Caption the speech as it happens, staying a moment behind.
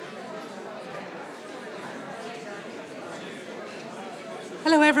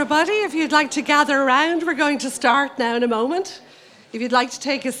Hello everybody, if you'd like to gather around, we're going to start now in a moment. If you'd like to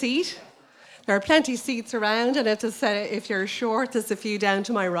take a seat, there are plenty of seats around, and if you're short, there's a few down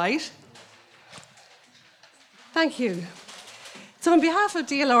to my right. Thank you. So on behalf of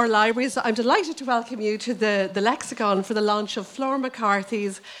DLR Libraries, I'm delighted to welcome you to the Lexicon for the launch of Flor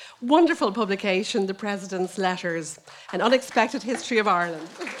MacCarthy's wonderful publication, The President's Letters, An Unexpected History of Ireland.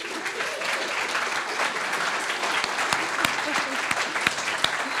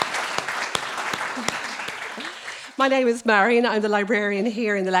 My name is Marion. I'm the librarian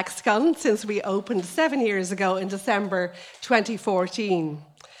here in the Lexicon since we opened 7 years ago in December 2014.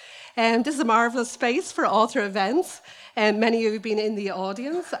 This is a marvellous space for author events. Many of you have been in the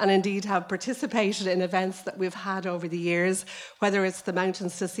audience and indeed have participated in events that we've had over the years, whether it's the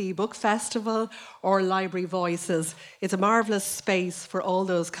Mountains to Sea Book Festival or Library Voices. It's a marvellous space for all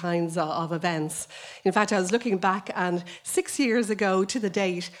those kinds of events. In fact, I was looking back, and 6 years ago to the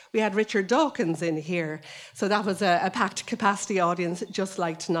date, we had Richard Dawkins in here. So that was a packed capacity audience just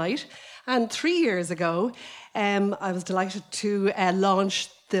like tonight. And 3 years ago, I was delighted to launch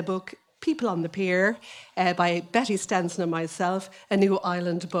the book People on the Pier by Betty Stenson and myself, a new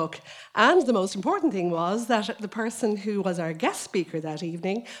Ireland book. And the most important thing was that the person who was our guest speaker that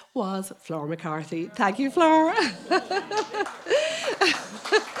evening was Flor MacCarthy. Thank you, Flor.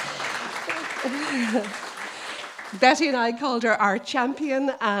 Betty and I called her our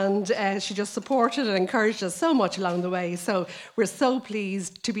champion, and she just supported and encouraged us so much along the way. So we're so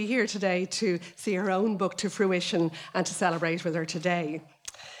pleased to be here today to see her own book to fruition and to celebrate with her today.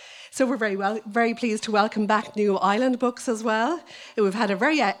 So we're very pleased to welcome back New Ireland Books as well. We've had a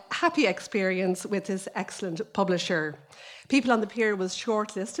very happy experience with this excellent publisher. People on the Pier was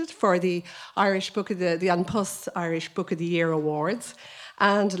shortlisted for the Irish Book of the An Post Irish Book of the Year Awards.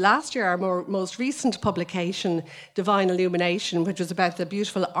 And last year, our most recent publication, Divine Illumination, which was about the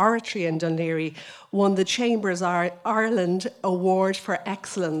beautiful oratory in Dún Laoghaire, won the Chambers Ireland Award for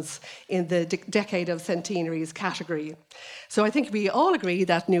Excellence in the Decade of Centenaries category. So I think we all agree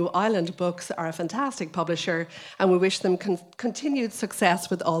that New Ireland Books are a fantastic publisher, and we wish them continued success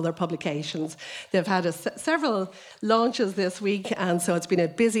with all their publications. They've had several launches this week, and so it's been a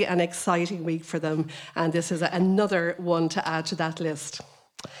busy and exciting week for them, and this is another one to add to that list.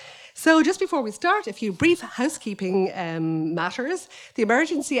 So just before we start, a few brief housekeeping matters. The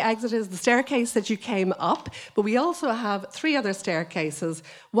emergency exit is the staircase that you came up, but we also have 3 other staircases,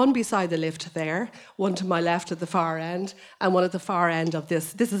 one beside the lift there, one to my left at the far end, and one at the far end of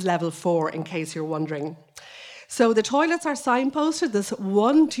this. This is level 4, in case you're wondering. So the toilets are signposted. There's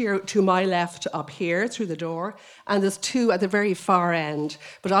one to my left up here through the door, and there's 2 at the very far end.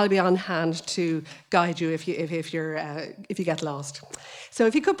 But I'll be on hand to guide you if you get lost. So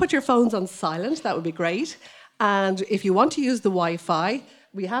if you could put your phones on silent, that would be great. And if you want to use the Wi-Fi,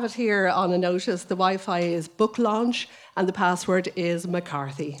 we have it here on a notice. The Wi-Fi is book launch, and the password is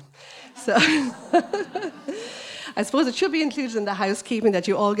MacCarthy. So. I suppose it should be included in the housekeeping that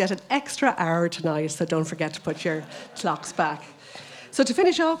you all get an extra hour tonight, so don't forget to put your clocks back. So to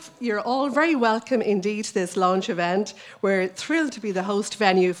finish off, you're all very welcome indeed to this launch event. We're thrilled to be the host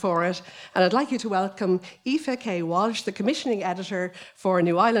venue for it, and I'd like you to welcome Aoife K. Walsh, the commissioning editor for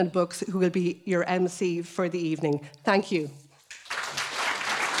New Ireland Books, who will be your MC for the evening. Thank you.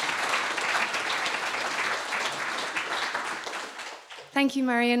 Thank you,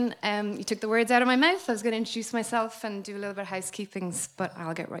 Marion. You took the words out of my mouth. I was going to introduce myself and do a little bit of housekeeping, but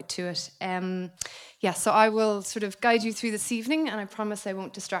I'll get right to it. So I will sort of guide you through this evening, and I promise I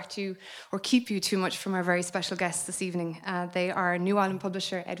won't distract you or keep you too much from our very special guests this evening. They are New Ireland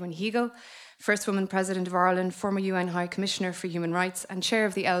publisher Edwin Hegel, First Woman President of Ireland, former UN High Commissioner for Human Rights, and Chair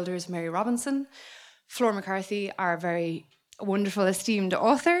of the Elders, Mary Robinson. Flor MacCarthy, our very wonderful, esteemed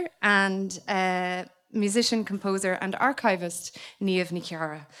author, and musician, composer, and archivist, Niamh Ní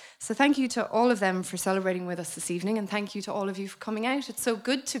Cheara. So thank you to all of them for celebrating with us this evening, and thank you to all of you for coming out. It's so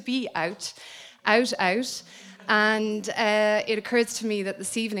good to be out. And it occurs to me that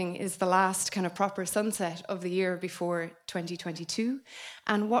this evening is the last kind of proper sunset of the year before 2022.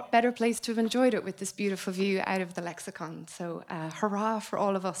 And what better place to have enjoyed it with this beautiful view out of the Lexicon. So hurrah for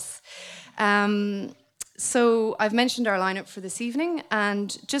all of us. So I've mentioned our lineup for this evening,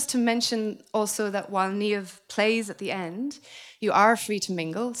 and just to mention also that while Niamh plays at the end, you are free to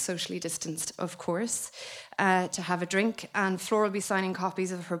mingle, socially distanced, of course, to have a drink, and Flor will be signing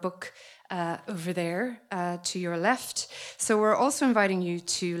copies of her book over there to your left. So we're also inviting you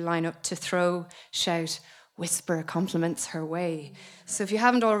to line up to throw, shout, whisper compliments her way. So if you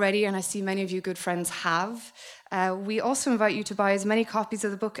haven't already, and I see many of you good friends have, we also invite you to buy as many copies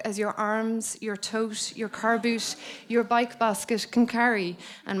of the book as your arms, your tote, your car boot, your bike basket can carry.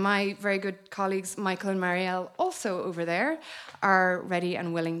 And my very good colleagues, Michael and Marielle, also over there, are ready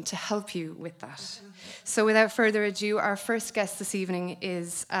and willing to help you with that. So without further ado, our first guest this evening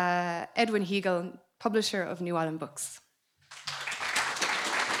is Edwin Hegel, publisher of New Island Books.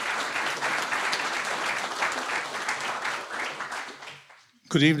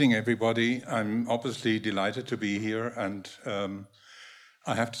 Good evening, everybody. I'm obviously delighted to be here, and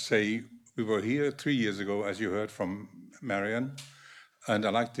I have to say, we were here 3 years ago, as you heard from Marian, and I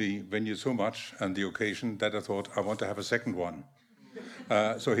liked the venue so much and the occasion that I thought I want to have a second one.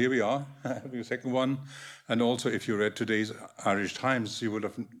 So here we are, having a second one, and also if you read today's Irish Times, you would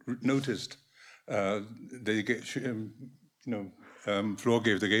have noticed Flor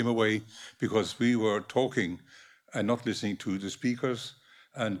gave the game away because we were talking and not listening to the speakers.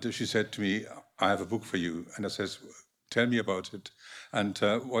 And she said to me, I have a book for you. And I says, tell me about it. And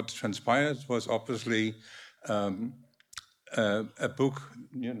what transpired was obviously a book,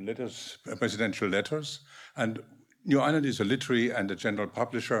 letters, presidential letters. And New Island is a literary and a general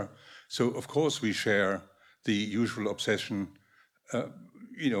publisher. So, of course, we share the usual obsession,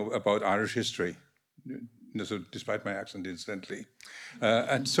 about Irish history. So, despite my accent, incidentally.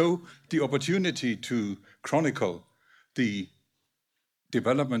 And so the opportunity to chronicle the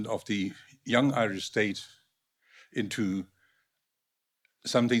development of the young Irish state into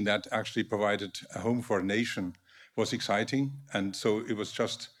something that actually provided a home for a nation was exciting. And so it was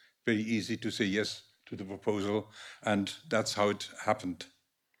just very easy to say yes to the proposal. And that's how it happened.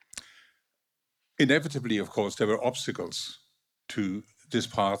 Inevitably, of course, there were obstacles to this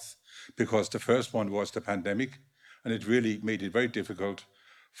path because the first one was the pandemic. And it really made it very difficult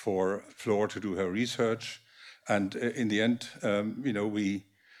for Flor to do her research. And in the end, we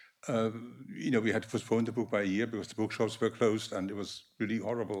had to postpone the book by a year because the bookshops were closed, and it was really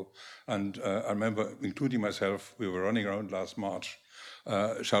horrible. And I remember, including myself, we were running around last March,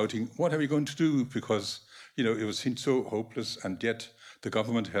 shouting, "What are we going to do?" Because it seemed so hopeless, and yet the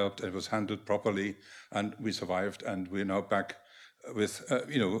government helped, and it was handled properly, and we survived, and we're now back with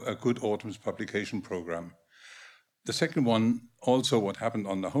a good autumn's publication program. The second one, also what happened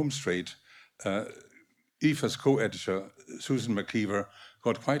on the home straight. Aoife's co-editor, Susan McKeever,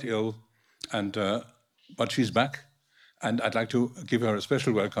 got quite ill, but she's back. And I'd like to give her a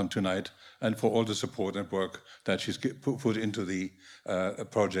special welcome tonight and for all the support and work that she's put into the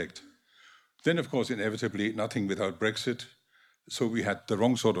project. Then, of course, inevitably, nothing without Brexit. So we had the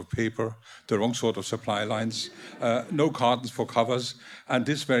wrong sort of paper, the wrong sort of supply lines, no cartons for covers. And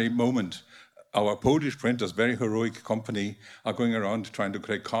this very moment, our Polish printers, very heroic company, are going around trying to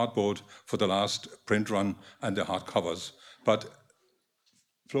collect cardboard for the last print run and the hardcovers. But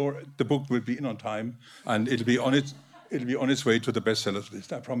Flor, the book will be in on time, and it'll be on its way to the bestsellers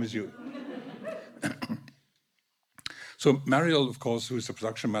list. I promise you. So Marielle, of course, who is the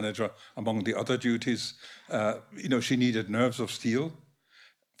production manager, among the other duties, she needed nerves of steel.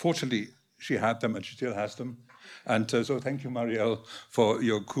 Fortunately, she had them, and she still has them. And so thank you, Marielle, for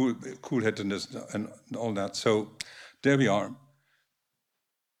your cool-headedness and all that. So there we are.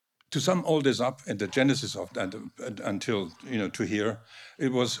 To sum all this up and the genesis of that until, to here,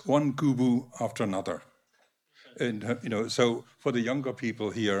 it was one gubu after another. And, so for the younger people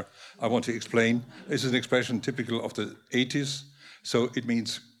here, I want to explain, this is an expression typical of the 80s. So it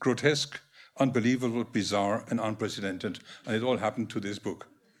means grotesque, unbelievable, bizarre, and unprecedented. And it all happened to this book.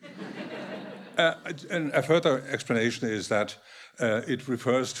 And a further explanation is that it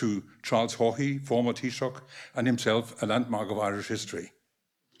refers to Charles Haughey, former Taoiseach, and himself a landmark of Irish history.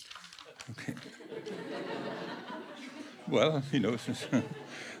 Okay. Well,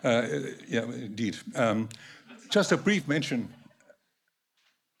 yeah, indeed. Just a brief mention.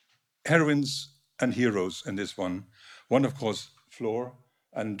 Heroines and heroes in this one. One, of course, Flor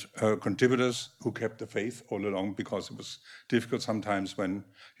and her contributors who kept the faith all along, because it was difficult sometimes when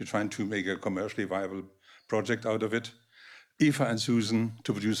you're trying to make a commercially viable project out of it. Aoife and Susan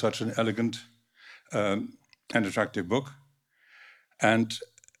to produce such an elegant and attractive book. And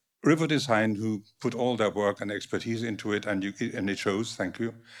River Design, who put all their work and expertise into it, and it shows, thank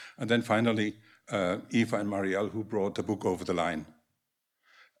you. And then finally, Aoife and Marielle, who brought the book over the line.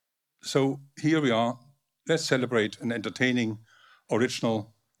 So here we are. Let's celebrate an entertaining,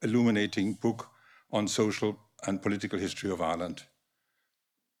 original, illuminating book on social and political history of Ireland.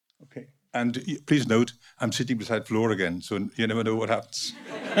 Okay. And please note, I'm sitting beside Flor again, so you never know what happens.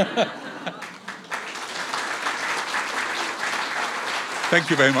 Thank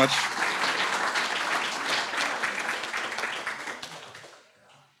you very much.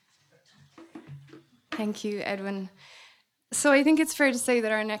 Thank you, Edwin. So I think it's fair to say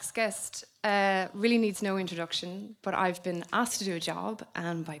that our next guest really needs no introduction, but I've been asked to do a job,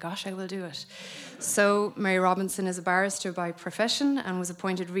 and by gosh, I will do it. So Mary Robinson is a barrister by profession and was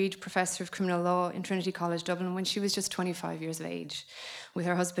appointed Reid Professor of Criminal Law in Trinity College Dublin when she was just 25 years of age. With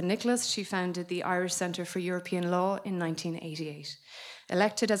her husband Nicholas, she founded the Irish Centre for European Law in 1988.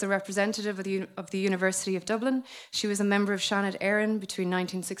 Elected as a representative of the University of Dublin, she was a member of Seanad Éireann between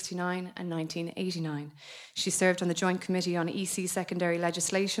 1969 and 1989. She served on the Joint Committee on EC Secondary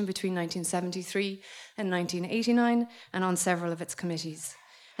Legislation between 1973 and 1989 and on several of its committees.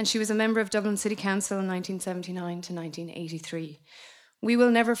 And she was a member of Dublin City Council in 1979 to 1983. We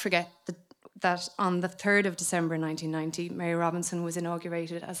will never forget that on the 3rd of December 1990, Mary Robinson was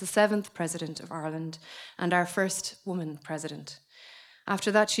inaugurated as the 7th President of Ireland and our first woman president.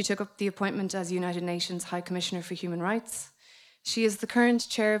 After that, she took up the appointment as United Nations High Commissioner for Human Rights. She is the current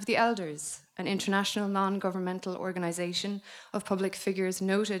chair of the Elders, an international non-governmental organisation of public figures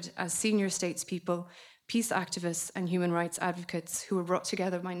noted as senior statespeople, peace activists and human rights advocates who were brought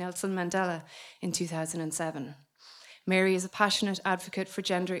together by Nelson Mandela in 2007. Mary is a passionate advocate for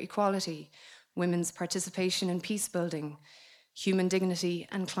gender equality, women's participation in peace building, human dignity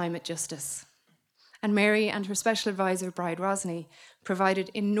and climate justice. And Mary and her special advisor, Bride Rosny,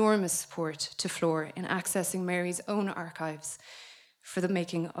 provided enormous support to Flor in accessing Mary's own archives for the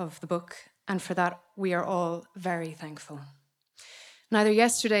making of the book, and for that we are all very thankful. Neither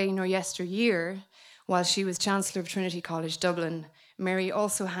yesterday nor yesteryear, while she was Chancellor of Trinity College Dublin, Mary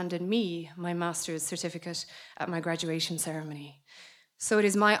also handed me my master's certificate at my graduation ceremony. So it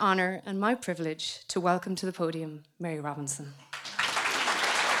is my honour and my privilege to welcome to the podium Mary Robinson.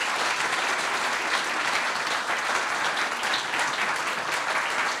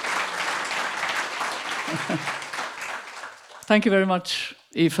 Thank you very much,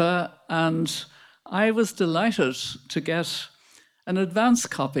 Aoife, and I was delighted to get an advance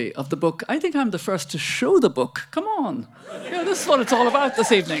copy of the book. I think I'm the first to show the book. Come on. Yeah, this is what it's all about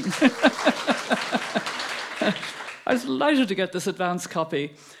this evening. I was delighted to get this advance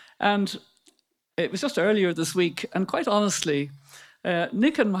copy, and it was just earlier this week, and quite honestly,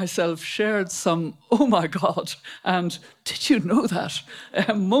 Nick and myself shared some, oh my God, and did you know that,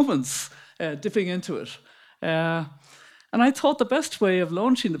 moments dipping into it. And I thought the best way of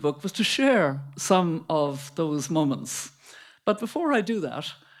launching the book was to share some of those moments. But before I do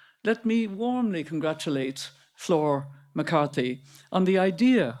that, let me warmly congratulate Flor MacCarthy on the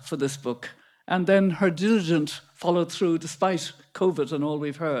idea for this book, and then her diligent follow-through despite COVID and all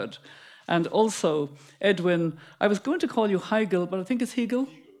we've heard. And also, Edwin, I was going to call you Heigl, but I think it's Hegel?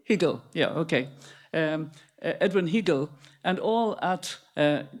 Hegel, yeah, okay. Edwin Hegel, and all at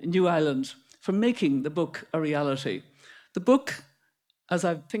New Island for making the book a reality. The book, as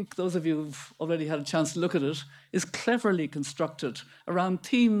I think those of you who've already had a chance to look at it, is cleverly constructed around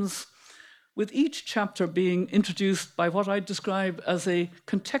themes, with each chapter being introduced by what I describe as a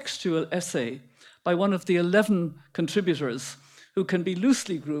contextual essay by one of the 11 contributors who can be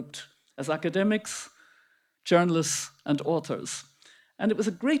loosely grouped as academics, journalists, and authors. And it was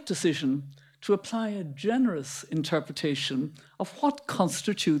a great decision to apply a generous interpretation of what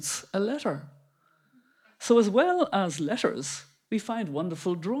constitutes a letter. So as well as letters, we find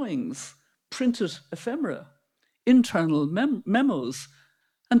wonderful drawings, printed ephemera, internal memos,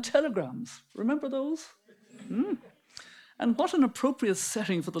 and telegrams. Remember those? And what an appropriate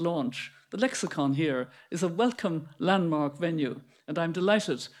setting for the launch. The Lexicon here is a welcome landmark venue, and I'm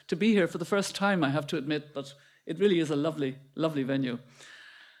delighted to be here for the first time, I have to admit, but it really is a lovely, lovely venue.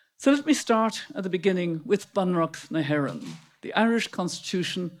 So let me start at the beginning with Bunreacht na hÉireann, the Irish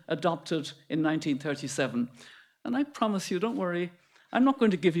Constitution adopted in 1937. And I promise you, don't worry, I'm not going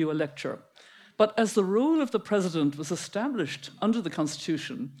to give you a lecture. But as the role of the president was established under the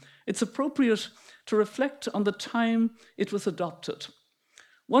Constitution, it's appropriate to reflect on the time it was adopted.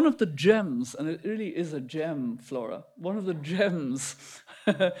 One of the gems, and it really is a gem, Flora, one of the gems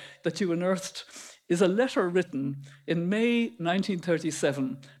that you unearthed is a letter written in May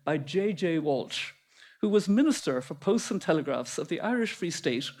 1937 by J.J. Walsh, who was Minister for Posts and Telegraphs of the Irish Free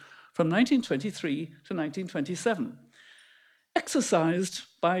State from 1923 to 1927. Exercised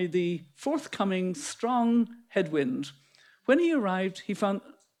by the forthcoming strong headwind, when he arrived, he found...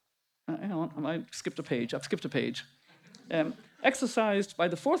 hang on, I skipped a page. I've skipped a page. Exercised by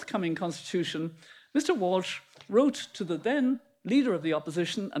the forthcoming constitution, Mr. Walsh wrote to the then leader of the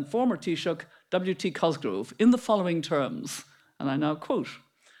opposition and former Taoiseach, W.T. Cosgrove, in the following terms, and I now quote,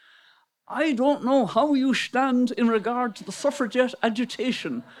 "I don't know how you stand in regard to the suffragette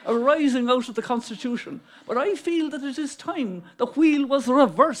agitation arising out of the Constitution, but I feel that it is time the wheel was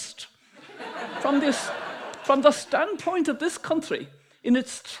reversed." From the standpoint of this country, in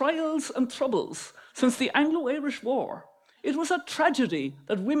its trials and troubles since the Anglo-Irish War, it was a tragedy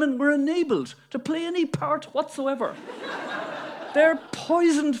that women were enabled to play any part whatsoever. Their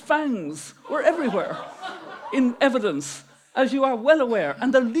poisoned fangs were everywhere in evidence, as you are well aware,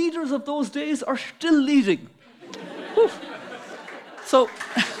 and the leaders of those days are still leading. Whew. So,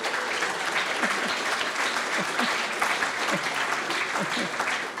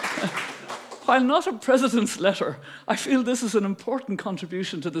 while not a president's letter, I feel this is an important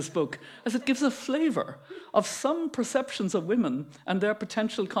contribution to this book, as it gives a flavour of some perceptions of women and their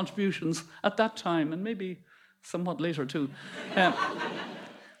potential contributions at that time, and maybe somewhat later too.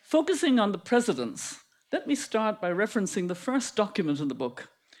 Focusing on the presidents, let me start by referencing the first document in the book.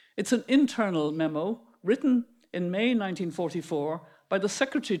 It's an internal memo written in May 1944 by the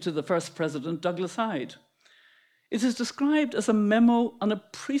secretary to the first president, Douglas Hyde. It is described as a memo on a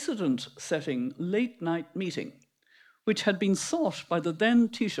precedent-setting late-night meeting, which had been sought by the then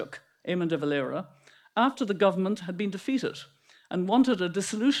Taoiseach, Eamon de Valera, after the government had been defeated and wanted a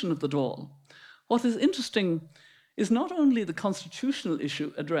dissolution of the Dáil. What is interesting is not only the constitutional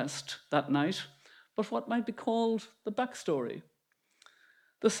issue addressed that night, but what might be called the backstory.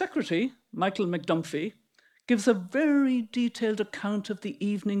 The secretary, Michael McDumphy, gives a very detailed account of the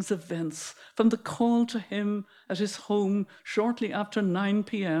evening's events, from the call to him at his home shortly after 9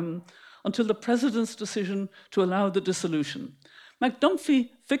 p.m. until the president's decision to allow the dissolution. McDumphy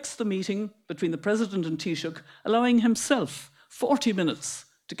fixed the meeting between the president and Taoiseach, allowing himself 40 minutes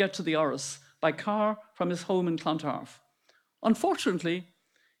to get to the Áras by car from his home in Clontarf. Unfortunately,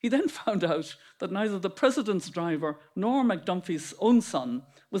 he then found out that neither the president's driver nor McDumphy's own son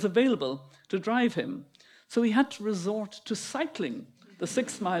was available to drive him, so he had to resort to cycling the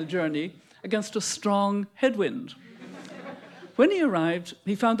 6-mile journey against a strong headwind. When he arrived,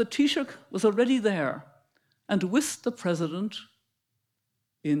 he found the Taoiseach was already there and with the president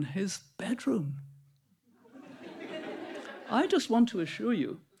in his bedroom. I just want to assure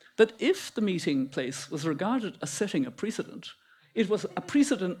you that if the meeting place was regarded as setting a precedent, it was a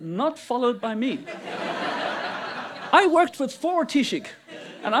precedent not followed by me. I worked with 4 Taoiseach,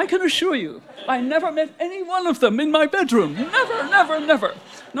 and I can assure you, I never met any one of them in my bedroom. Never, never, never.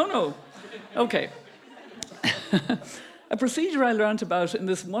 No. Okay. A procedure I learnt about in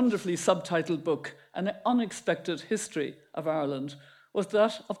this wonderfully subtitled book, An Unexpected History of Ireland, was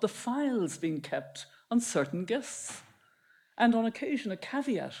that of the files being kept on certain guests, and on occasion a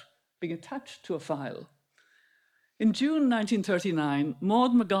caveat being attached to a file. In June 1939,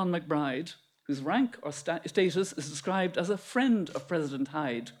 Maud McGon McBride, whose rank or status is described as a friend of President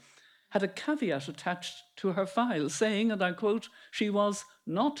Hyde, had a caveat attached to her file saying, and I quote, she was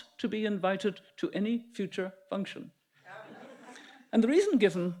not to be invited to any future function. And the reason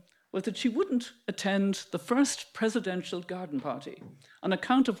given was that she wouldn't attend the first presidential garden party on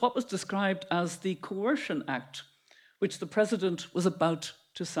account of what was described as the Coercion Act, which the president was about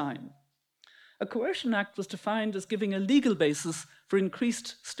to sign. A Coercion Act was defined as giving a legal basis for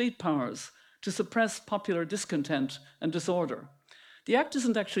increased state powers to suppress popular discontent and disorder. The act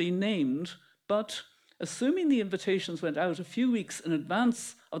isn't actually named, but assuming the invitations went out a few weeks in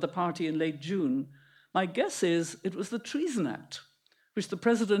advance of the party in late June, my guess is it was the Treason Act, which the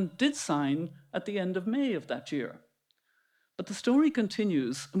president did sign at the end of May of that year. But the story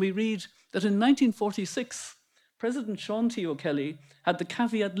continues, and we read that in 1946, President Sean T. O'Kelly had the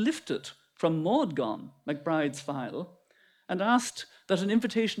caveat lifted from Maud McBride's file and asked that an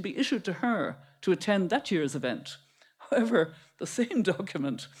invitation be issued to her to attend that year's event. However, the same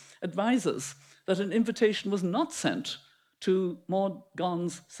document advises that an invitation was not sent to Maud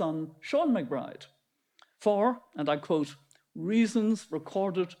Gon's son, Sean McBride, for, and I quote, reasons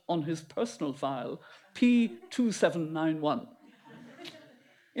recorded on his personal file, P2791.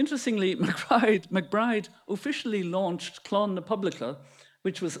 Interestingly, McBride officially launched Clon na Publica,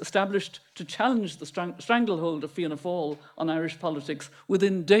 which was established to challenge the stranglehold of Fianna Fáil on Irish politics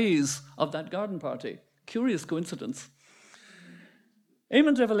within days of that garden party. Curious coincidence.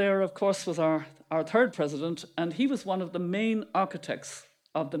 Eamon de Valera, of course, was our third president, and he was one of the main architects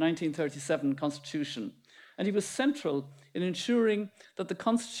of the 1937 Constitution. And he was central in ensuring that the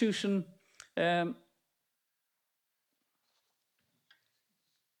Constitution I'm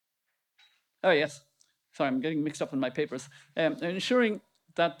getting mixed up in my papers. Ensuring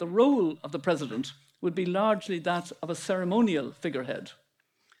that the role of the president would be largely that of a ceremonial figurehead.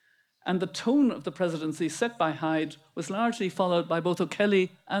 And the tone of the presidency set by Hyde was largely followed by both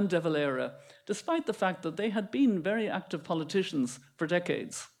O'Kelly and de Valera, despite the fact that they had been very active politicians for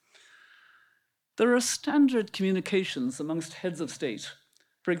decades. There are standard communications amongst heads of state,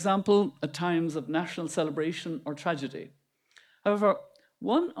 for example, at times of national celebration or tragedy. However,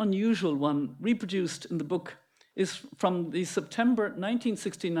 one unusual one reproduced in the book is from the September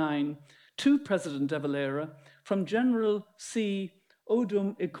 1969 to President De Valera from General C.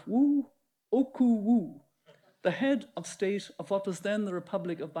 Odum Ikwu Okuwu, the head of state of what was then the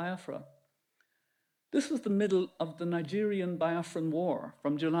Republic of Biafra. This was the middle of the Nigerian Biafran War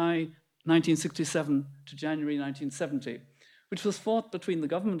from July 1967 to January 1970, which was fought between the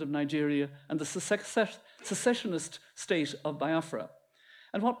government of Nigeria and the secessionist state of Biafra.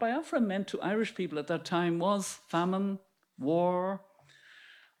 And what Biafra meant to Irish people at that time was famine, war,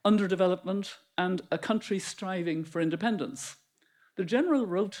 underdevelopment, and a country striving for independence. The general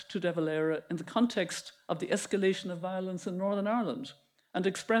wrote to De Valera in the context of the escalation of violence in Northern Ireland and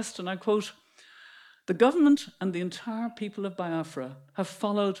expressed, and I quote, "The government and the entire people of Biafra have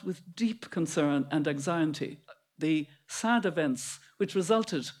followed with deep concern and anxiety the sad events which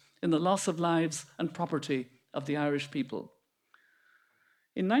resulted in the loss of lives and property of the Irish people."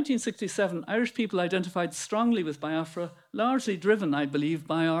 In 1967, Irish people identified strongly with Biafra, largely driven, I believe,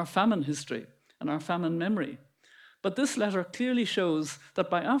 by our famine history and our famine memory. But this letter clearly shows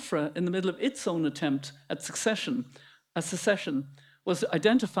that Biafra, in the middle of its own attempt at secession, was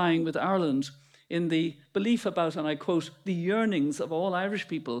identifying with Ireland in the belief about, and I quote, "the yearnings of all Irish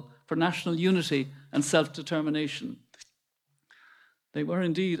people for national unity and self-determination." They were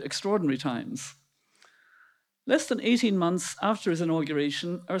indeed extraordinary times. Less than 18 months after his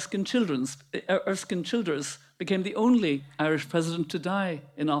inauguration, Erskine Childers became the only Irish president to die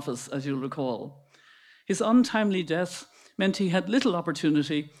in office, as you'll recall. His untimely death meant he had little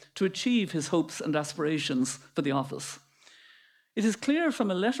opportunity to achieve his hopes and aspirations for the office. It is clear from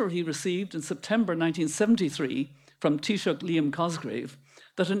a letter he received in September 1973 from Taoiseach Liam Cosgrave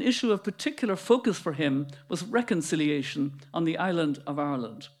that an issue of particular focus for him was reconciliation on the island of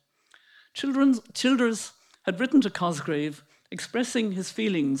Ireland. Childers had written to Cosgrave expressing his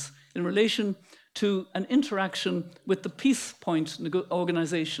feelings in relation to an interaction with the Peace Point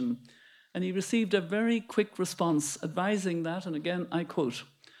organisation, and he received a very quick response advising that, and again I quote,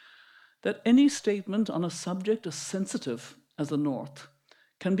 "that any statement on a subject as sensitive as the North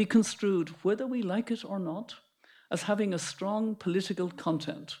can be construed, whether we like it or not, as having a strong political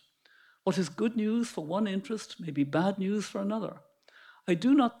content. What is good news for one interest may be bad news for another. I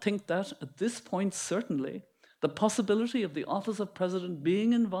do not think that, at this point certainly, the possibility of the office of president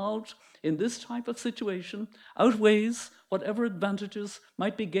being involved in this type of situation outweighs whatever advantages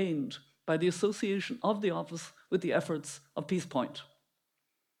might be gained by the association of the office with the efforts of Peace Point."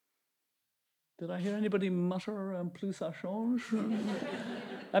 Did I hear anybody mutter plus ça change?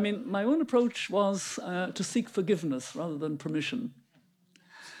 I mean, my own approach was to seek forgiveness rather than permission.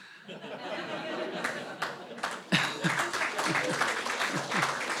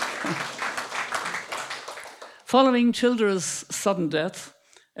 Following Childers' sudden death,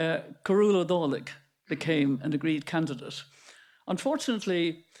 Carúil O'Dálaigh became an agreed candidate.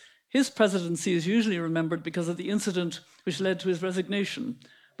 Unfortunately, his presidency is usually remembered because of the incident which led to his resignation.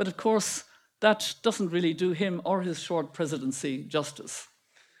 But of course, that doesn't really do him or his short presidency justice.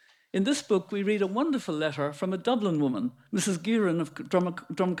 In this book, we read a wonderful letter from a Dublin woman, Mrs. Gearan of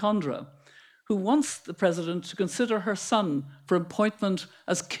Drumcondra, who wants the president to consider her son for appointment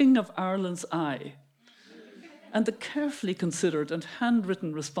as King of Ireland's eye. And the carefully considered and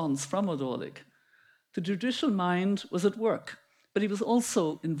handwritten response from O'Dálaigh: the judicial mind was at work, but he was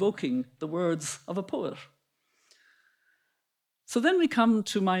also invoking the words of a poet. So then we come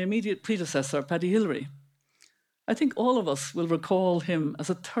to my immediate predecessor, Paddy Hillary. I think all of us will recall him as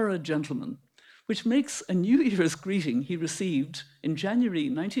a thorough gentleman, which makes a New Year's greeting he received in January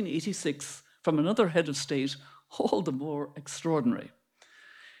 1986 from another head of state all the more extraordinary.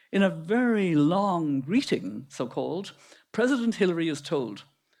 In a very long greeting, so-called, President Hillary is told,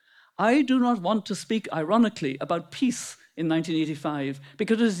 "I do not want to speak ironically about peace in 1985,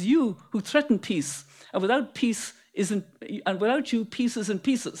 because it is you who threaten peace, and without you, peace is in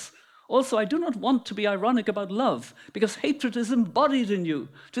pieces. Also, I do not want to be ironic about love, because hatred is embodied in you,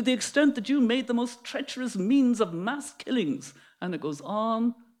 to the extent that you made the most treacherous means of mass killings." And it goes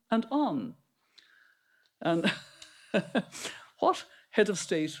on and on. And what head of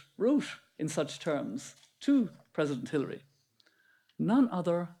state wrote in such terms to President Hillary? None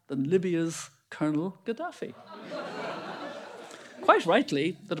other than Libya's Colonel Gaddafi. Quite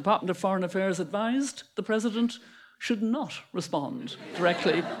rightly, the Department of Foreign Affairs advised the president should not respond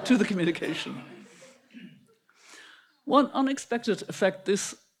directly to the communication. One unexpected effect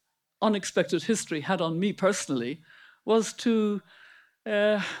this unexpected history had on me personally was to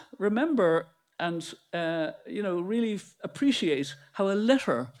remember and really appreciate how a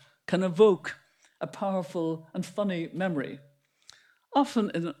letter can evoke a powerful and funny memory, often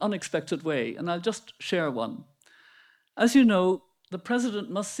in an unexpected way, and I'll just share one. As you know, the president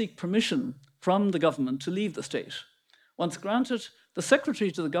must seek permission from the government to leave the state. Once granted, the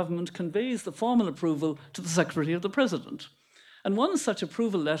secretary to the government conveys the formal approval to the secretary of the president. And one such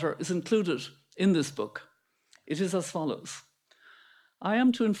approval letter is included in this book. It is as follows. I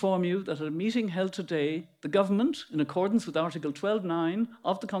am to inform you that at a meeting held today, the government, in accordance with Article 12.9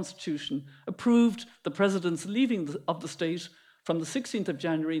 of the Constitution, approved the president's leaving of the state from the 16th of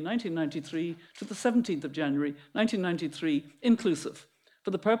January 1993 to the 17th of January 1993, inclusive, for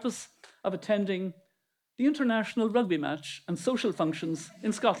the purpose of attending the international rugby match and social functions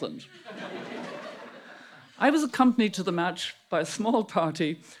in Scotland. I was accompanied to the match by a small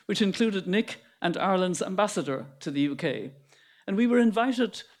party which included Nick and Ireland's ambassador to the UK, and we were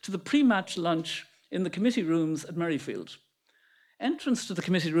invited to the pre-match lunch in the committee rooms at Merrifield. Entrance to the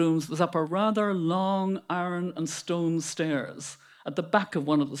committee rooms was up a rather long iron and stone stairs at the back of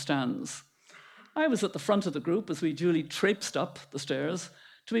one of the stands. I was at the front of the group as we duly traipsed up the stairs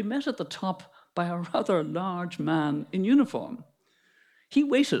to be met at the top by a rather large man in uniform. He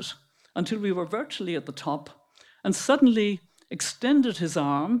waited until we were virtually at the top and suddenly extended his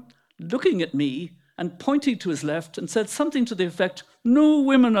arm, looking at me and pointing to his left, and said something to the effect, "No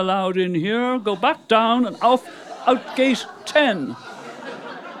women allowed in here, go back down and out gate 10.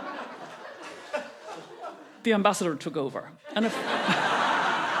 The ambassador took over and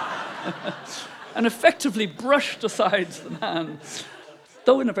effectively brushed aside the man,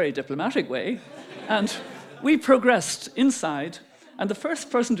 though in a very diplomatic way, and we progressed inside, and the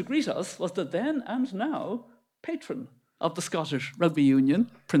first person to greet us was the then and now patron of the Scottish Rugby Union,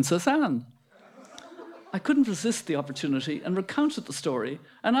 Princess Anne. I couldn't resist the opportunity and recounted the story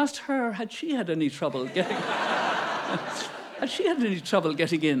and asked her had she had any trouble getting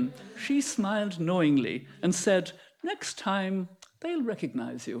in. She smiled knowingly and said, "Next time, they'll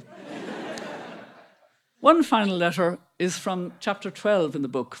recognize you." One final letter is from chapter 12 in the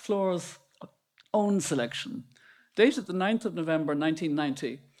book, Flor's own selection, dated the 9th of November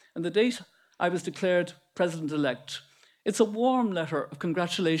 1990, and the date I was declared president-elect. It's a warm letter of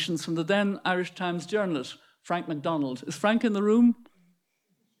congratulations from the then Irish Times journalist, Frank MacDonald. Is Frank in the room?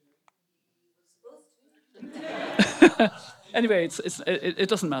 Anyway, it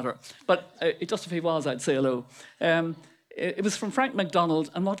doesn't matter. But just if he was, I'd say hello. It was from Frank MacDonald,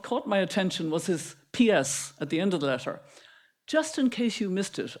 and what caught my attention was his PS at the end of the letter. Just in case you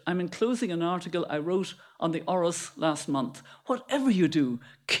missed it, I'm enclosing an article I wrote on the Oris last month. Whatever you do,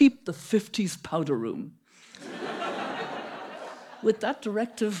 keep the 50s powder room. With that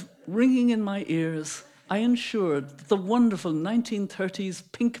directive ringing in my ears, I ensured that the wonderful 1930s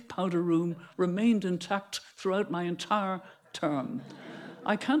pink powder room remained intact throughout my entire term.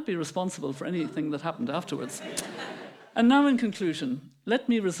 I can't be responsible for anything that happened afterwards. And now, in conclusion, let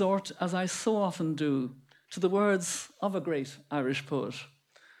me resort, as I so often do, to the words of a great Irish poet.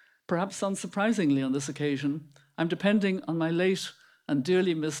 Perhaps unsurprisingly on this occasion, I'm depending on my late and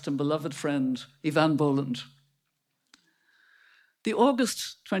dearly missed and beloved friend, Evan Boland. The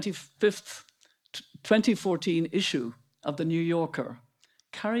August 25th, 2014 issue of The New Yorker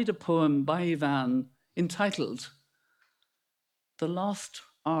carried a poem by Evan entitled "The Lost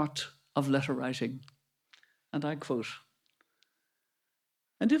Art of Letter Writing." And I quote,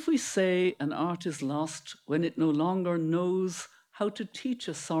 "And if we say an art is lost when it no longer knows how to teach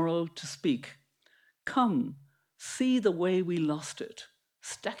a sorrow to speak, come, see the way we lost it,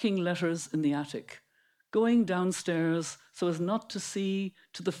 stacking letters in the attic, going downstairs so as not to see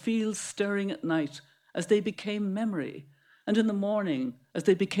to the fields stirring at night as they became memory, and in the morning as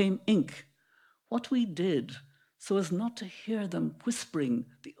they became ink, what we did so as not to hear them whispering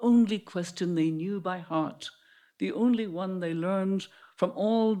the only question they knew by heart, the only one they learned from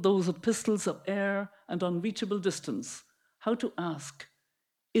all those epistles of air and unreachable distance, how to ask,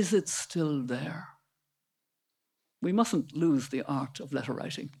 is it still there?" We mustn't lose the art of letter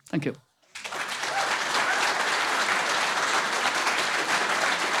writing. Thank you.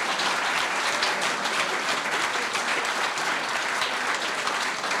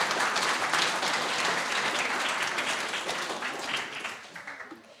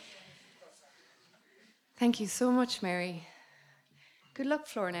 Thank you so much, Mary. Good luck,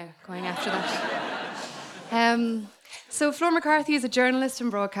 Flor, now, going after that. So Flor MacCarthy is a journalist and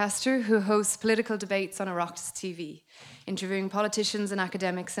broadcaster who hosts political debates on Oireachtas TV, interviewing politicians and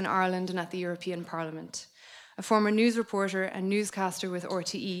academics in Ireland and at the European Parliament. A former news reporter and newscaster with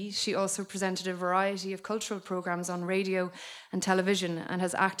RTE, she also presented a variety of cultural programmes on radio and television and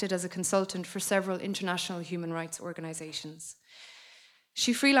has acted as a consultant for several international human rights organisations.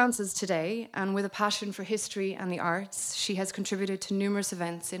 She freelances today, and with a passion for history and the arts, she has contributed to numerous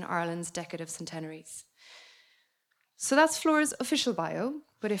events in Ireland's decade of centenaries. So that's Flor's official bio,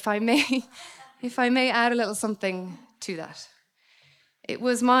 but if I may add a little something to that. It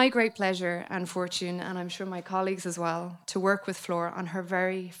was my great pleasure and fortune, and I'm sure my colleagues as well, to work with Flor on her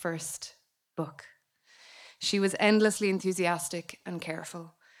very first book. She was endlessly enthusiastic and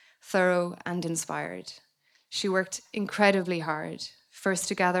careful, thorough and inspired. She worked incredibly hard, first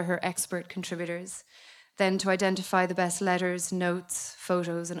to gather her expert contributors, then to identify the best letters, notes,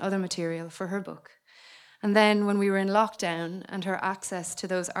 photos, and other material for her book. And then when we were in lockdown and her access to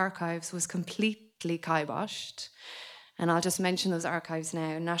those archives was completely kiboshed, and I'll just mention those archives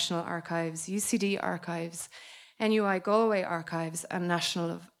now: National Archives, UCD Archives, NUI Galway Archives, and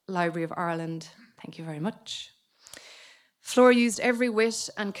National Library of Ireland. Thank you very much. Flor used every wit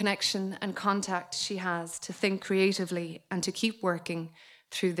and connection and contact she has to think creatively and to keep working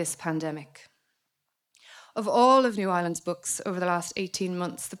through this pandemic. Of all of New Ireland's books over the last 18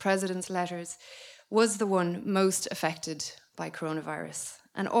 months, The President's Letters was the one most affected by coronavirus,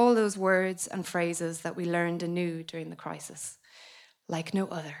 and all those words and phrases that we learned anew during the crisis, like no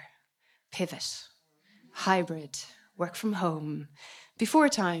other: pivot, hybrid, work from home, before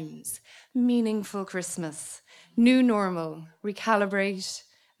times, meaningful Christmas, new normal, recalibrate,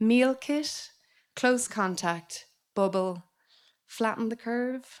 meal kit, close contact, bubble, flatten the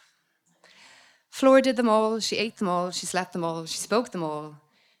curve. Flor did them all, she ate them all, she slept them all, she spoke them all,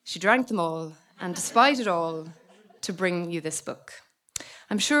 she drank them all, and despite it all, to bring you this book.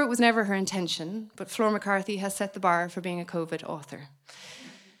 I'm sure it was never her intention, but Flor MacCarthy has set the bar for being a COVID author.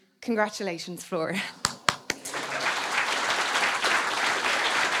 Congratulations, Flor.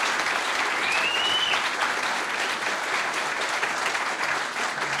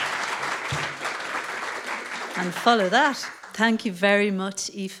 And follow that. Thank you very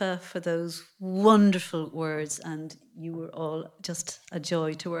much, Aoife, for those wonderful words, and you were all just a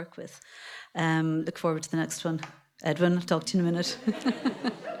joy to work with. Look forward to the next one. Edwin, I'll talk to you in a minute.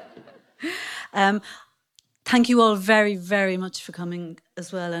 Thank you all very, very much for coming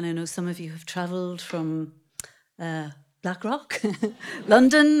as well. And I know some of you have travelled from Blackrock,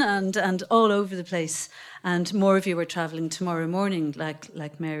 London, and all over the place. And more of you are travelling tomorrow morning,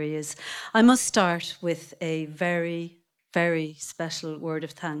 like Mary is. I must start with a very, very special word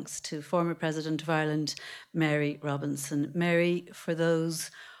of thanks to former President of Ireland, Mary Robinson. Mary, for those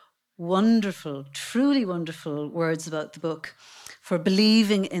wonderful, truly wonderful words about the book, for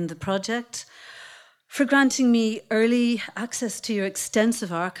believing in the project, for granting me early access to your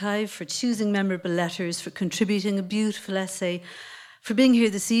extensive archive, for choosing memorable letters, for contributing a beautiful essay, for being here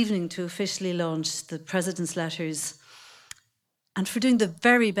this evening to officially launch the President's Letters, and for doing the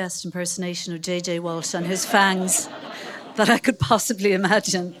very best impersonation of J.J. Walsh and his fangs that I could possibly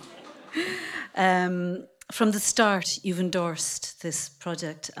imagine. From the start, you've endorsed this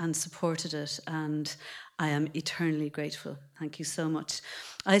project and supported it, and I am eternally grateful. Thank you so much.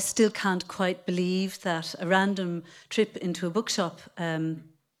 I still can't quite believe that a random trip into a bookshop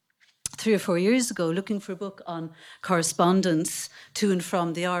 3 or 4 years ago, looking for a book on correspondence to and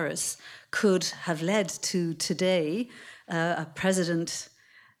from the Áras, could have led to today a president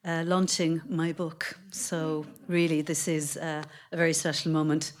launching my book. So really, this is a very special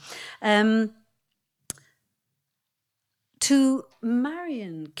moment. To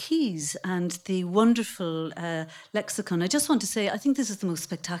Marion Keyes and the wonderful Lexicon, I just want to say, I think this is the most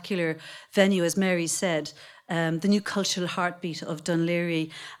spectacular venue, as Mary said, the new cultural heartbeat of Dún Laoghaire.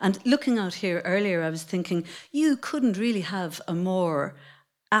 And looking out here earlier, I was thinking, you couldn't really have a more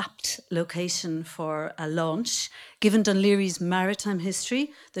apt location for a launch. Given Dún Laoghair's maritime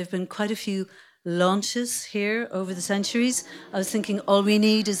history, there have been quite a few launches here over the centuries. I was thinking all we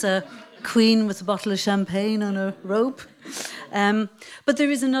need is a queen with a bottle of champagne on a rope. But there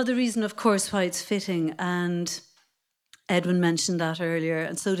is another reason, of course, why it's fitting, and Edwin mentioned that earlier,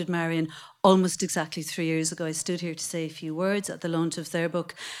 and so did Marion. Almost exactly 3 years ago, I stood here to say a few words at the launch of their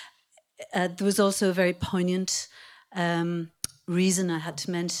book. There was also a very poignant reason I had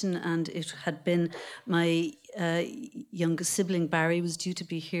to mention, and it had been my youngest sibling, Barry, was due to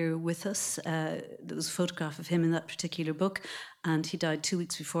be here with us. There was a photograph of him in that particular book, and he died 2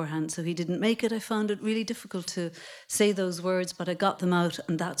 weeks beforehand, so he didn't make it. I found it really difficult to say those words, but I got them out,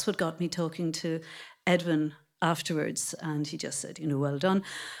 and that's what got me talking to Edwin afterwards, and he just said, well done.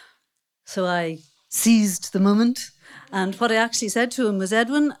 So I seized the moment, and what I actually said to him was,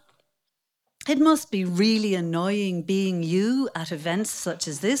 Edwin, It must be really annoying being you at events such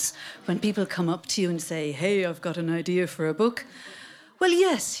as this, when people come up to you and say, hey, I've got an idea for a book. Well,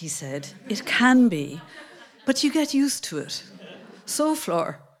 yes, he said, it can be, but you get used to it. So,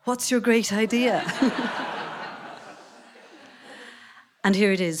 Flor, what's your great idea? And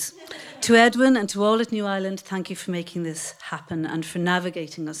here it is. To Edwin and to all at New Island, thank you for making this happen and for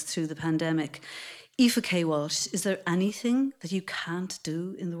navigating us through the pandemic. Aoife K. Walsh, is there anything that you can't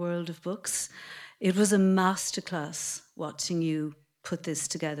do in the world of books? It was a masterclass watching you put this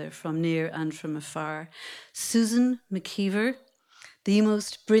together from near and from afar. Susan McKeever, the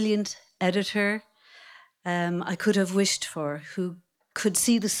most brilliant editor I could have wished for, who could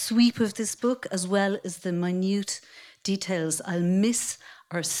see the sweep of this book as well as the minute details. I'll miss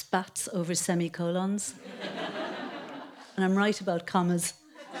our spats over semicolons. And I'm right about commas.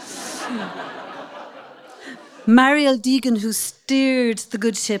 Mariel Deegan, who steered the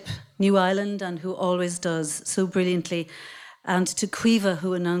good ship New Island and who always does so brilliantly. And to Quiva,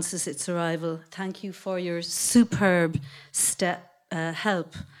 who announces its arrival, thank you for your superb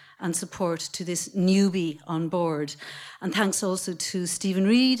help and support to this newbie on board. And thanks also to Stephen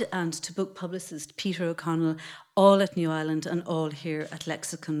Reid and to book publicist Peter O'Connell, all at New Island and all here at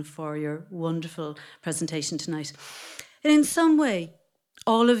Lexicon for your wonderful presentation tonight. And in some way,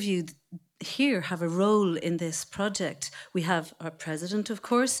 all of you here have a role in this project. We have our president, of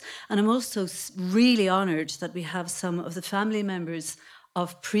course, and I'm also really honoured that we have some of the family members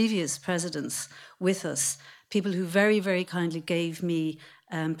of previous presidents with us, people who very, very kindly gave me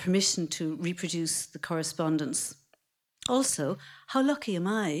permission to reproduce the correspondence. Also, how lucky am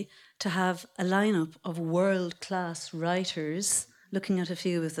I to have a lineup of world-class writers, looking at a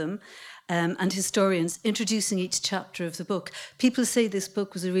few of them, and historians introducing each chapter of the book. People say this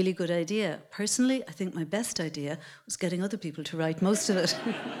book was a really good idea. Personally, I think my best idea was getting other people to write most of it.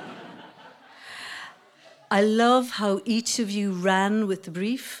 I love how each of you ran with the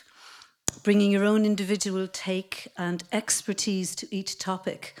brief, bringing your own individual take and expertise to each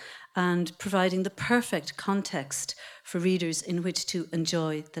topic and providing the perfect context for readers in which to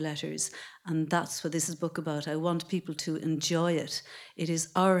enjoy the letters. And that's what this is a book about. I want people to enjoy it. It is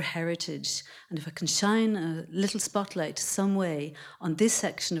our heritage. And if I can shine a little spotlight some way on this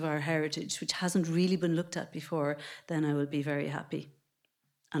section of our heritage, which hasn't really been looked at before, then I will be very happy.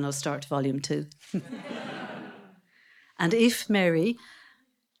 And I'll start volume 2. And if, Mary,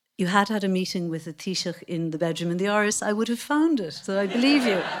 you had a meeting with the Taoiseach in the bedroom in the Áras, I would have found it, so I believe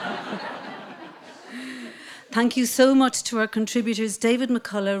you. Thank you so much to our contributors, David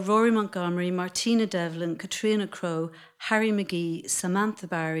McCullough, Rory Montgomery, Martina Devlin, Katrina Crowe, Harry McGee, Samantha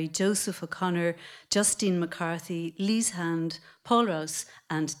Barry, Joseph O'Connor, Justine McCarthy, Lise Hand, Paul Rouse,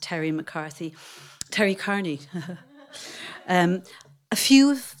 and Terry Carney. A few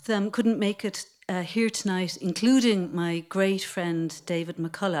of them couldn't make it here tonight, including my great friend David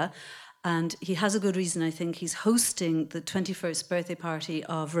McCullough, and he has a good reason, I think. He's hosting the 21st birthday party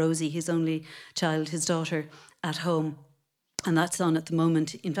of Rosie, his only child, his daughter, at home, and that's on at the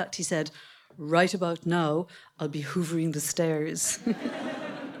moment. In fact, he said, right about now, I'll be hoovering the stairs.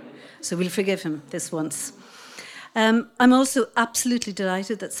 So we'll forgive him this once. I'm also absolutely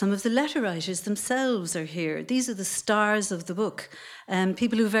delighted that some of the letter writers themselves are here. These are the stars of the book,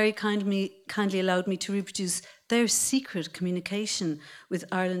 people who very kindly allowed me to reproduce their secret communication with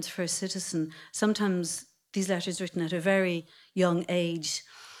Ireland's first citizen. Sometimes these letters written at a very young age,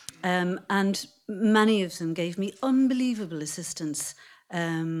 and many of them gave me unbelievable assistance.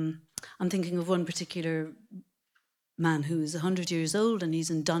 I'm thinking of one particular man who is 100 years old and he's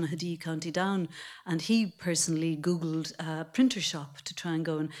in Donaghadee, County Down, and he personally Googled a printer shop to try and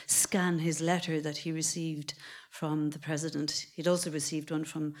go and scan his letter that he received from the president. He'd also received one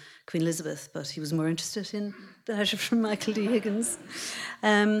from Queen Elizabeth, but he was more interested in the letter from Michael D. Higgins.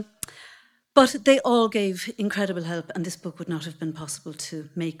 But they all gave incredible help, and this book would not have been possible to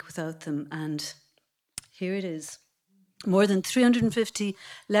make without them. And here it is. More than 350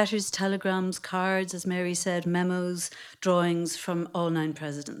 letters, telegrams, cards, as Mary said, memos, drawings from all 9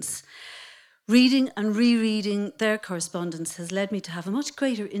 presidents. Reading and rereading their correspondence has led me to have a much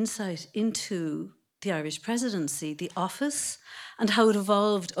greater insight into the Irish presidency, the office, and how it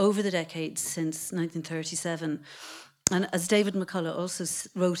evolved over the decades since 1937. And as David McCullough also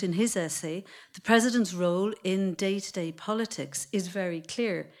wrote in his essay, the president's role in day-to-day politics is very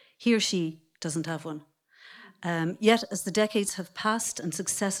clear. He or she doesn't have one. Yet, as the decades have passed and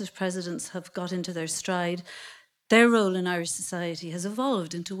successive presidents have got into their stride, their role in Irish society has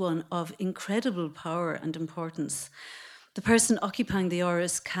evolved into one of incredible power and importance. The person occupying the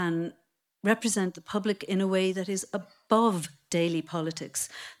Áras can represent the public in a way that is above daily politics.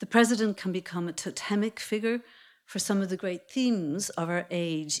 The president can become a totemic figure for some of the great themes of our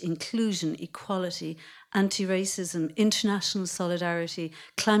age: inclusion, equality, anti-racism, international solidarity,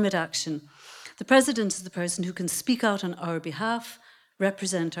 climate action. The president is the person who can speak out on our behalf,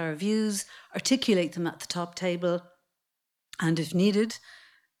 represent our views, articulate them at the top table, and if needed,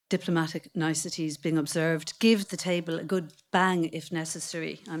 diplomatic niceties being observed, give the table a good bang if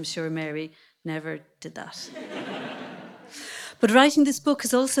necessary. I'm sure Mary never did that. But writing this book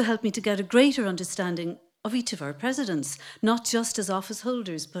has also helped me to get a greater understanding of each of our presidents, not just as office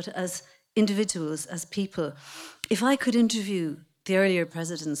holders, but as individuals, as people. If I could interview the earlier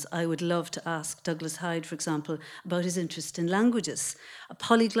presidents, I would love to ask Douglas Hyde, for example, about his interest in languages. A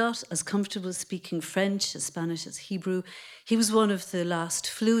polyglot, as comfortable speaking French, as Spanish, as Hebrew. He was one of the last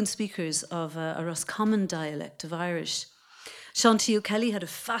fluent speakers of a Roscommon dialect of Irish. Sean T. O'Kelly had a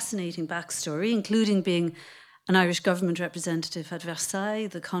fascinating backstory, including being an Irish government representative at Versailles,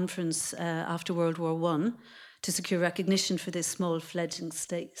 the conference after World War I, to secure recognition for this small fledgling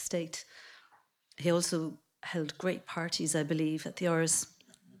state. He also held great parties, I believe, at the Áras.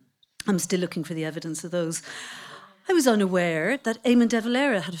 I'm still looking for the evidence of those. I was unaware that Eamon de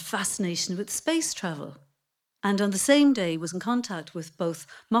Valera had a fascination with space travel, and on the same day was in contact with both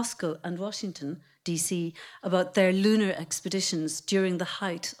Moscow and Washington, DC, about their lunar expeditions during the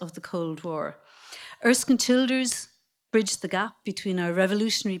height of the Cold War. Erskine Childers bridged the gap between our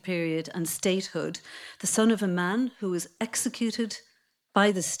revolutionary period and statehood. The son of a man who was executed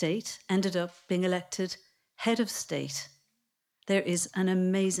by the state ended up being elected head of state. There is an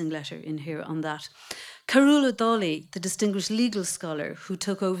amazing letter in here on that. Carol O'Donnell, the distinguished legal scholar who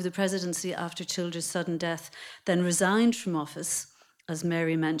took over the presidency after Childers' sudden death, then resigned from office, as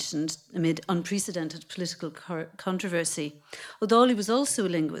Mary mentioned, amid unprecedented political controversy. O'Donnell was also a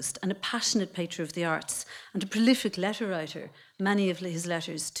linguist and a passionate patron of the arts and a prolific letter writer, many of his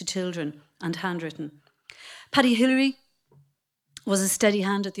letters to children and handwritten. Paddy Hillary was a steady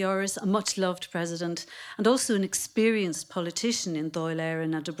hand at the Áras, a much-loved president, and also an experienced politician in Dáil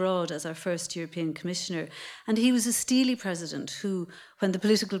Éireann and abroad as our first European Commissioner. And he was a steely president who, when the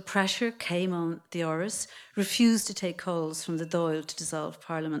political pressure came on the Áras, refused to take calls from the Dáil to dissolve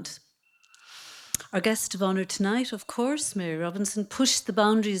Parliament. Our guest of honour tonight, of course, Mary Robinson, pushed the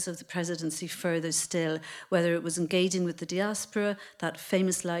boundaries of the presidency further still, whether it was engaging with the diaspora, that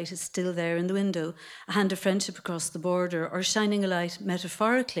famous light is still there in the window, a hand of friendship across the border, or shining a light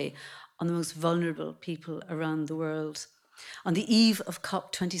metaphorically on the most vulnerable people around the world. On the eve of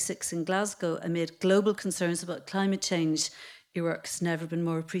COP26 in Glasgow, amid global concerns about climate change, your work has never been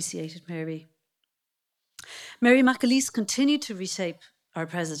more appreciated, Mary. Mary McAleese continued to reshape our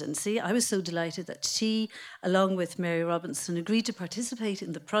presidency. I was so delighted that she, along with Mary Robinson, agreed to participate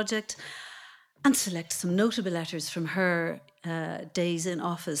in the project and select some notable letters from her days in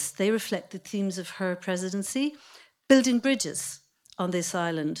office. They reflect the themes of her presidency: building bridges on this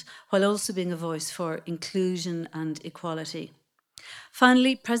island, while also being a voice for inclusion and equality.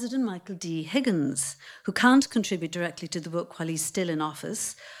 Finally, President Michael D. Higgins, who can't contribute directly to the book while he's still in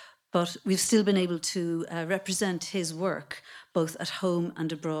office, but we've still been able to represent his work both at home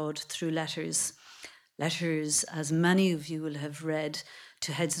and abroad through letters. Letters, as many of you will have read,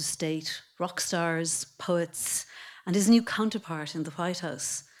 to heads of state, rock stars, poets, and his new counterpart in the White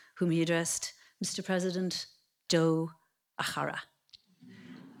House, whom he addressed, Mr. President, Joe Achara.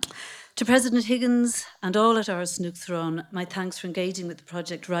 To President Higgins and all at Áras Nuacht Throne, my thanks for engaging with the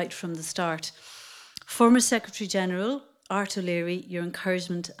project right from the start. Former Secretary General Art O'Leary, your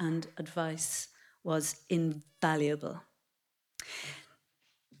encouragement and advice was invaluable.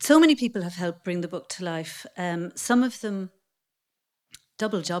 So many people have helped bring the book to life, some of them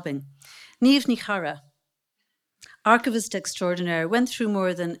double jobbing. Niamh Ní Charra, archivist extraordinaire, went through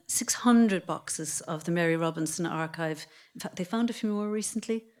more than 600 boxes of the Mary Robinson archive. In fact, they found a few more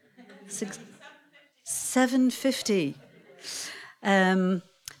recently. 750.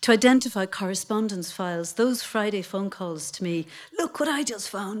 To identify correspondence files. Those Friday phone calls to me, look what I just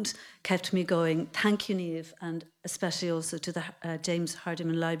found, kept me going. Thank you, Niamh, and especially also to the James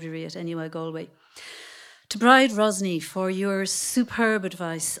Hardiman Library at NUI Galway. To Bride Rosny for your superb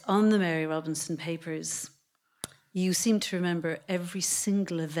advice on the Mary Robinson papers. You seem to remember every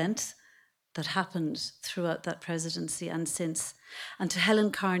single event that happened throughout that presidency and since. And to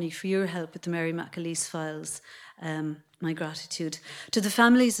Helen Carney for your help with the Mary McAleese files, my gratitude. To the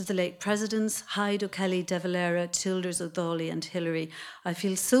families of the late presidents, Hyde, O'Kelly, De Valera, Childers, O'Donnell and Hillary, I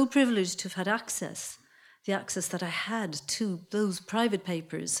feel so privileged to have had access, the access that I had to those private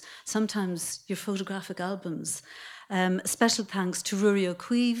papers, sometimes your photographic albums. Special thanks to Ruairi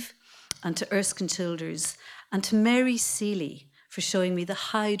O'Keefe, and to Erskine Childers, and to Mary Seeley for showing me the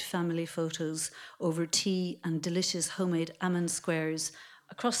Hyde family photos over tea and delicious homemade almond squares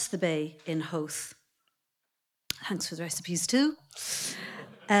across the bay in Howth. Thanks for the recipes too.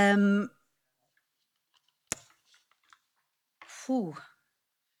 To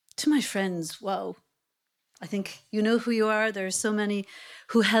my friends, wow. I think you know who you are. There are so many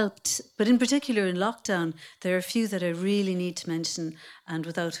who helped, but in particular in lockdown, there are a few that I really need to mention, and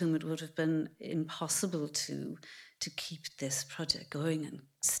without whom it would have been impossible to keep this project going and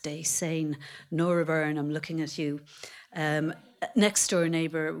stay sane. Nora Byrne, I'm looking at you. Next door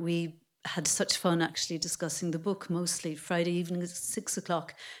neighbour, we had such fun actually discussing the book mostly. Friday evening at 6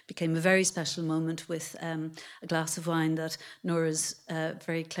 o'clock became a very special moment with a glass of wine that Nora's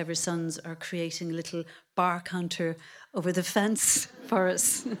very clever sons are creating a little bar counter over the fence for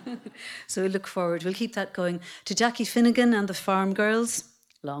us. So we look forward. We'll keep that going. To Jackie Finnegan and the Farm Girls,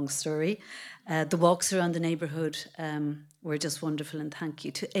 long story. The walks around the neighbourhood were just wonderful, and thank you.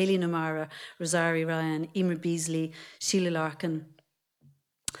 To Aileen O'Mara, Rosarie Ryan, Emer Beasley, Sheila Larkin,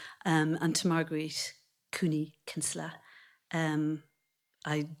 and to Marguerite Cooney Kinsella.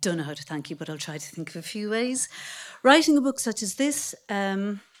 I don't know how to thank you, but I'll try to think of a few ways. Writing a book such as this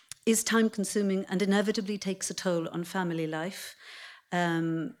is time-consuming and inevitably takes a toll on family life.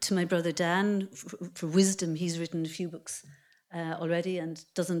 To my brother Dan, for wisdom, he's written a few books already and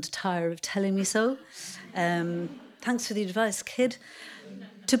doesn't tire of telling me so. Thanks for the advice, kid.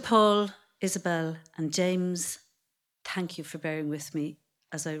 To Paul, Isabel, and James, thank you for bearing with me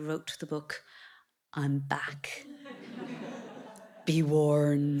as I wrote the book. I'm back. Be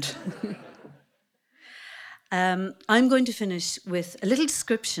warned. I'm going to finish with a little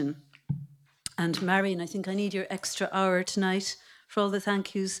description. And Marion, I think I need your extra hour tonight for all the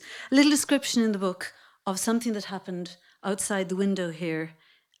thank yous. A little description in the book of something that happened outside the window here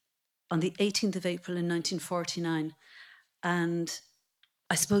on the 18th of April in 1949. And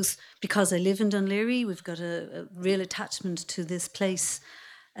I suppose because I live in Dunleary, we've got a real attachment to this place.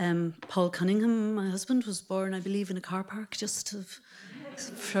 Paul Cunningham, my husband, was born, I believe, in a car park just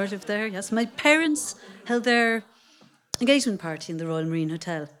short of there. Yes, my parents held their engagement party in the Royal Marine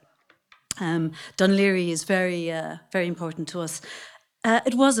Hotel. Dunleary is very, very important to us.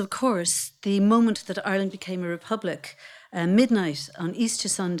 It was, of course, the moment that Ireland became a republic. Midnight on Easter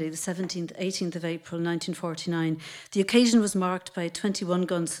Sunday, the 17th, 18th of April, 1949. The occasion was marked by a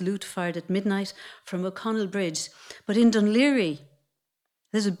 21-gun salute fired at midnight from O'Connell Bridge. But in Dunleary,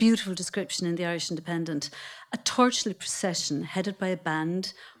 there's a beautiful description in the Irish Independent. A torchlit procession headed by a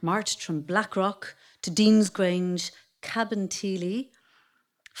band marched from Blackrock to Dean's Grange, Cabinteely,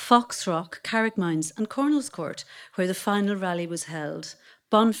 Foxrock, Carrickmines and Cornell's Court, where the final rally was held.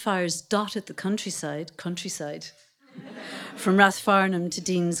 Bonfires dotted the countryside, from Rathfarnham to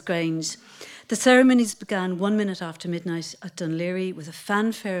Dean's Grange. The ceremonies began 1 minute after midnight at Dunleary with a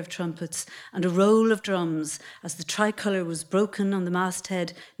fanfare of trumpets and a roll of drums as the tricolour was broken on the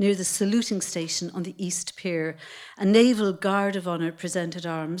masthead near the saluting station on the East Pier. A naval guard of honour presented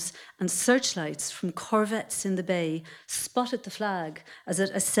arms, and searchlights from corvettes in the bay spotted the flag as it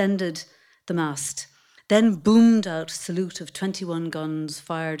ascended the mast. Then boomed out a salute of 21 guns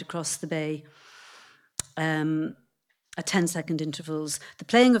fired across the bay. At 10-second intervals, the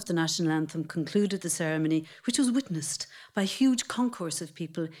playing of the national anthem concluded the ceremony, which was witnessed by a huge concourse of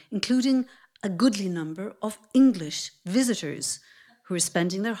people, including a goodly number of English visitors who were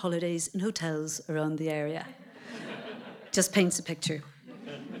spending their holidays in hotels around the area. Just paints a picture.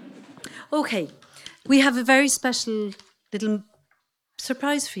 Okay, we have a very special little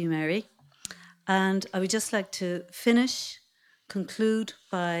surprise for you, Mary. And I would just like to conclude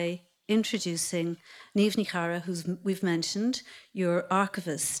by introducing Niamh Ní Chearra, who we've mentioned, your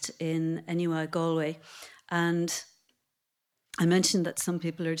archivist in NUI Galway. And I mentioned that some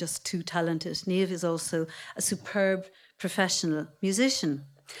people are just too talented. Niamh is also a superb professional musician.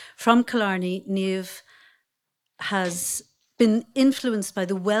 From Killarney, Niamh has been influenced by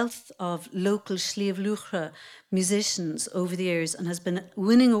the wealth of local Sliabh Luachra musicians over the years and has been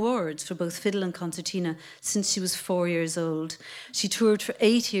winning awards for both fiddle and concertina since she was 4 years old. She toured for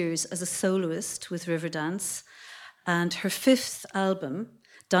 8 years as a soloist with Riverdance, and her 5th album,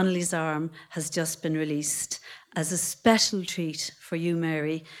 Donnelly's Arm, has just been released. As a special treat for you,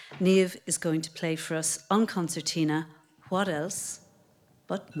 Mary, Niamh is going to play for us on concertina, what else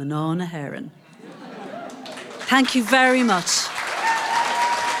but Manana Heron. Thank you very much.